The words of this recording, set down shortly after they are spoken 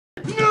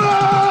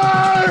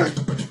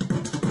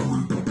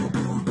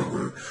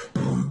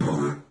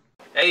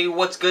Hey,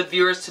 what's good,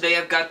 viewers? Today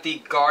I've got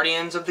the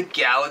Guardians of the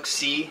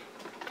Galaxy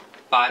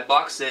 5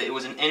 box set. It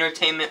was an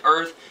Entertainment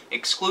Earth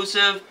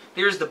exclusive.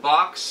 Here's the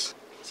box.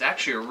 It's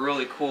actually a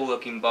really cool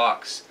looking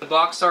box. The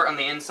box art on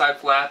the inside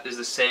flap is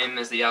the same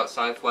as the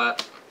outside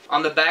flap.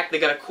 On the back they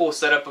got a cool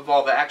setup of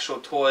all the actual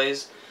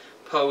toys,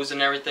 pose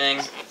and everything.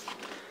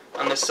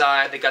 On the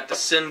side they got the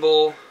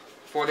symbol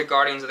for the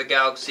Guardians of the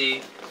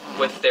Galaxy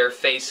with their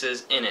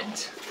faces in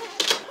it.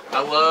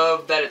 I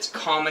love that it's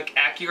comic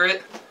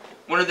accurate.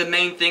 One of the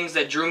main things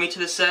that drew me to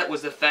the set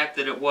was the fact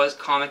that it was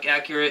comic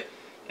accurate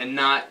and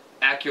not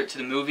accurate to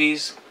the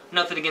movies.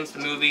 Nothing against the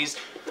movies.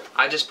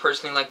 I just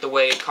personally like the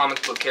way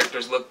comic book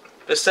characters look.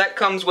 The set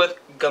comes with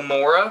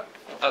Gamora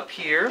up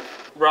here,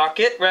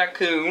 Rocket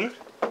Raccoon,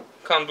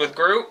 comes with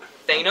Groot,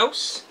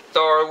 Thanos,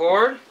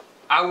 Star-Lord.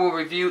 I will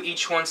review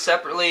each one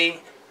separately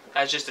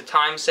as just a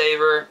time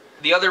saver.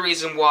 The other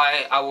reason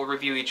why I will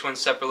review each one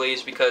separately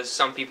is because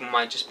some people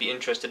might just be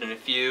interested in a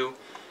few.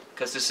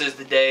 Because this is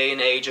the day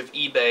and age of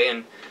eBay,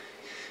 and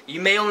you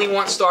may only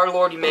want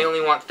Star-Lord, you may only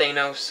want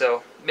Thanos,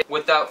 so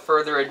without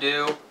further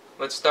ado,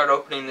 let's start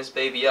opening this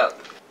baby up.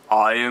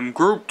 I am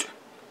Groot.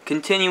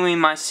 Continuing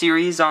my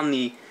series on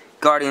the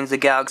Guardians of the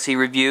Galaxy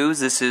reviews,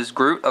 this is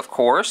Groot, of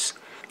course.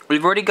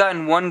 We've already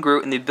gotten one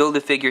Groot in the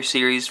Build-A-Figure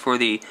series for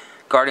the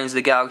Guardians of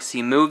the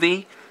Galaxy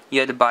movie. You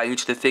had to buy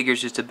each of the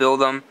figures just to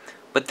build them.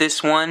 But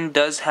this one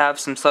does have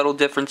some subtle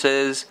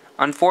differences.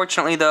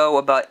 Unfortunately, though,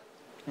 about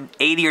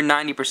 80 or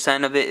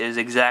 90% of it is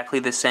exactly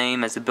the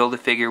same as the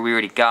Build-A-Figure we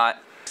already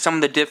got. Some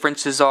of the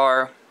differences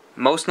are,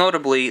 most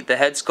notably, the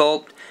head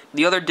sculpt.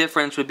 The other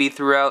difference would be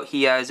throughout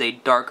he has a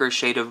darker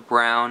shade of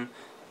brown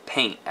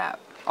paint app.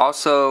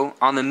 Also,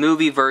 on the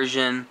movie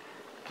version,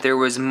 there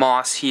was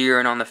moss here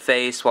and on the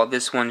face, while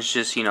this one's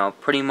just,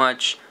 pretty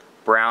much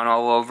brown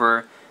all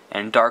over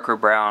and darker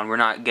brown. We're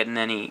not getting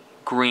any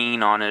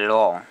green on it at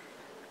all.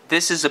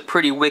 This is a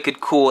pretty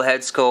wicked cool head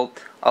sculpt.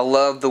 I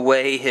love the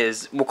way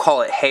his, we'll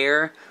call it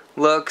hair,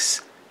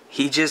 looks.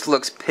 He just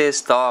looks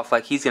pissed off,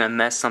 like he's gonna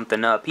mess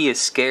something up. He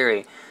is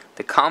scary.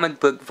 The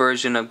comic book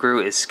version of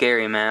Groot is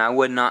scary, man. I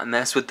would not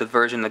mess with the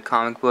version of the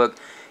comic book.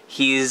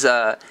 He's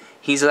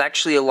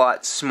actually a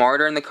lot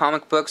smarter in the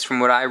comic books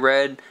from what I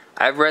read.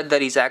 I've read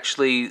that he's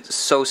actually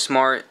so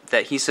smart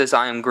that he says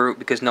I am Groot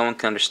because no one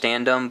can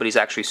understand him, but he's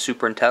actually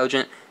super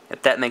intelligent,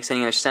 if that makes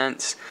any other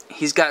sense.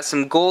 He's got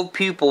some gold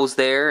pupils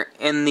there.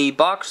 In the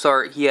box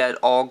art, he had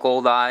all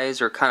gold eyes,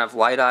 or kind of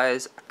light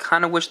eyes. I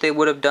kind of wish they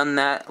would have done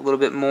that a little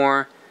bit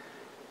more.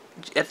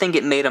 I think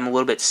it made him a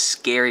little bit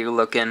scary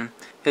looking.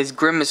 His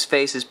grimace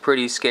face is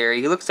pretty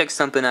scary. He looks like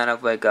something out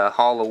of like a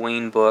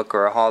Halloween book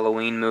or a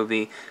Halloween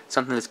movie.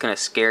 Something that's going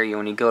to scare you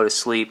when you go to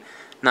sleep.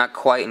 Not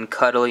quite as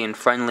cuddly and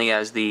friendly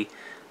as the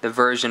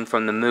version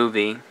from the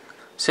movie.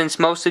 Since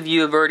most of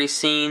you have already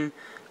seen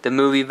the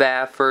movie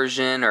VAF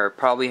version, or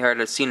probably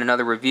seen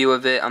another review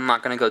of it, I'm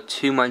not going to go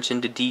too much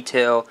into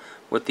detail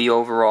with the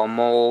overall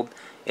mold.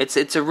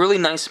 It's a really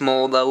nice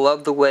mold. I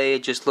love the way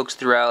it just looks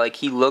throughout. Like,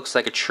 he looks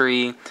like a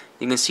tree.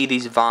 You can see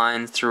these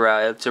vines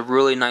throughout. It's a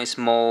really nice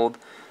mold,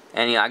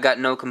 and yeah, I got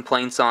no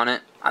complaints on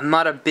it. I'm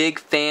not a big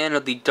fan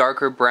of the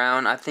darker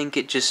brown. I think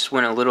it just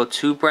went a little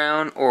too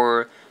brown,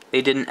 or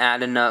they didn't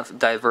add enough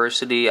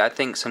diversity. I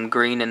think some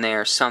green in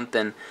there or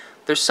something.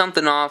 There's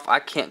something off. I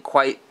can't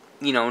quite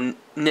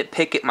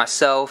nitpick it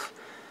myself,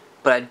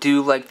 but I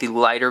do like the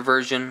lighter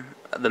version,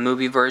 the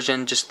movie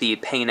version. Just the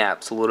paint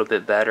app's a little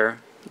bit better.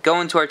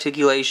 Going to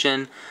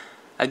articulation,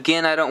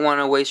 again, I don't want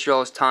to waste your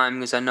all's time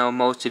because I know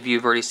most of you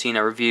have already seen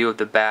a review of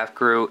the BAF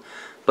Groot,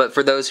 but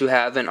for those who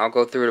haven't, I'll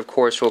go through it, of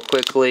course, real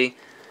quickly.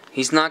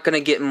 He's not going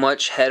to get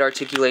much head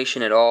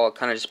articulation at all. It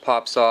kind of just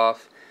pops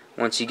off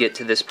once you get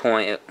to this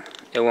point.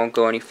 It won't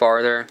go any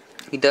farther.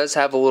 He does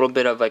have a little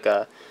bit of like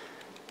a,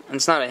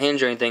 it's not a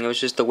hinge or anything, it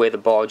was just the way the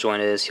ball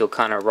joint is. He'll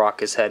kind of rock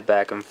his head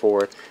back and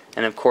forth,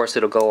 and of course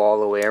it'll go all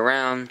the way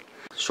around.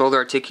 Shoulder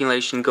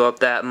articulation go up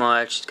that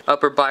much.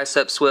 Upper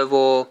bicep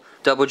swivel,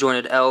 double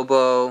jointed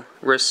elbow,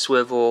 wrist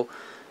swivel,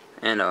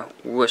 and a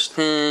wrist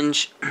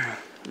hinge.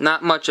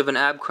 Not much of an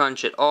ab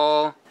crunch at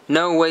all.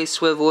 No waist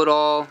swivel at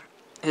all.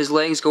 His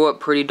legs go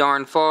up pretty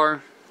darn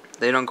far.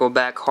 They don't go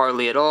back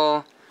hardly at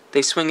all.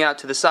 They swing out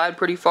to the side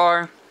pretty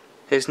far.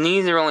 His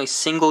knees are only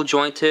single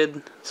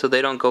jointed, so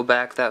they don't go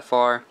back that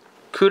far.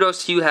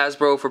 Kudos to you,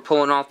 Hasbro, for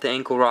pulling off the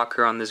ankle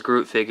rocker on this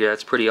Groot figure.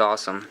 That's pretty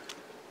awesome.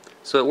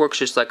 So it works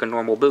just like a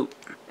normal boot.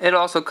 It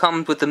also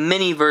comes with a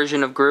mini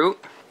version of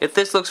Groot. If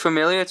this looks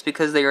familiar, it's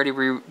because they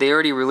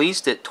already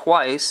released it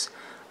twice.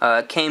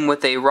 It came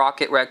with a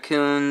Rocket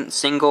Raccoon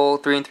single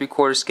 3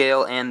 3/4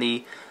 scale and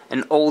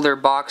an older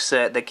box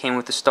set that came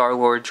with the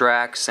Star-Lord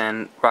Drax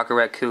and Rocket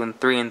Raccoon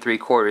 3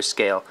 3/4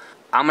 scale.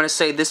 I'm going to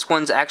say this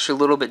one's actually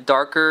a little bit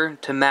darker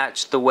to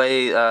match the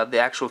way the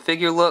actual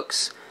figure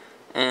looks.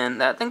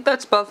 And I think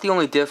that's about the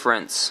only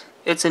difference.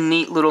 It's a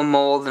neat little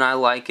mold and I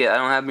like it. I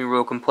don't have any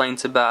real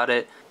complaints about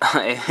it.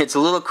 It's a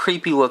little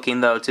creepy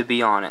looking though, to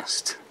be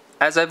honest.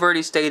 As I've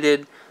already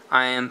stated,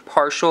 I am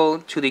partial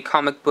to the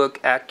comic book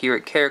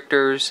accurate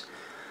characters,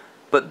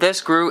 but this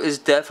Groot is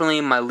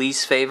definitely my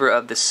least favorite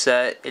of the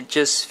set. It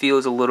just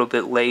feels a little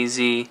bit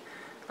lazy.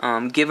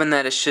 Given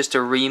that it's just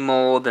a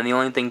remold and the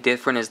only thing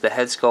different is the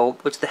head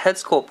sculpt, which the head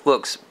sculpt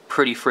looks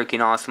pretty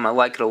freaking awesome. I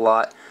like it a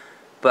lot.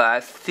 But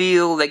I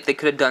feel like they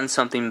could have done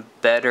something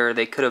better.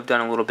 They could have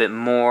done a little bit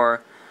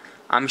more.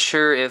 I'm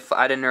sure if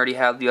I didn't already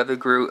have the other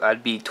Groot,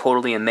 I'd be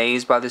totally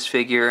amazed by this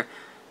figure.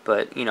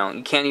 But, you know,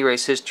 you can't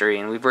erase history,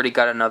 and we've already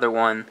got another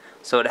one,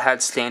 so it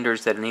had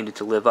standards that it needed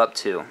to live up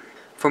to.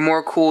 For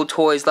more cool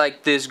toys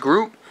like this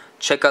Groot,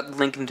 check out the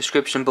link in the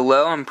description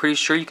below. I'm pretty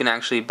sure you can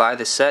actually buy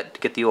the set to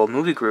get the old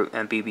movie Groot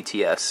and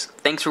BBTS.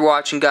 Thanks for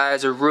watching,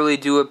 guys. I really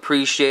do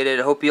appreciate it.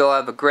 I hope you all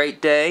have a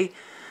great day.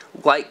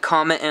 Like,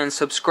 comment, and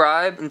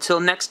subscribe. Until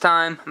next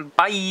time,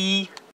 bye!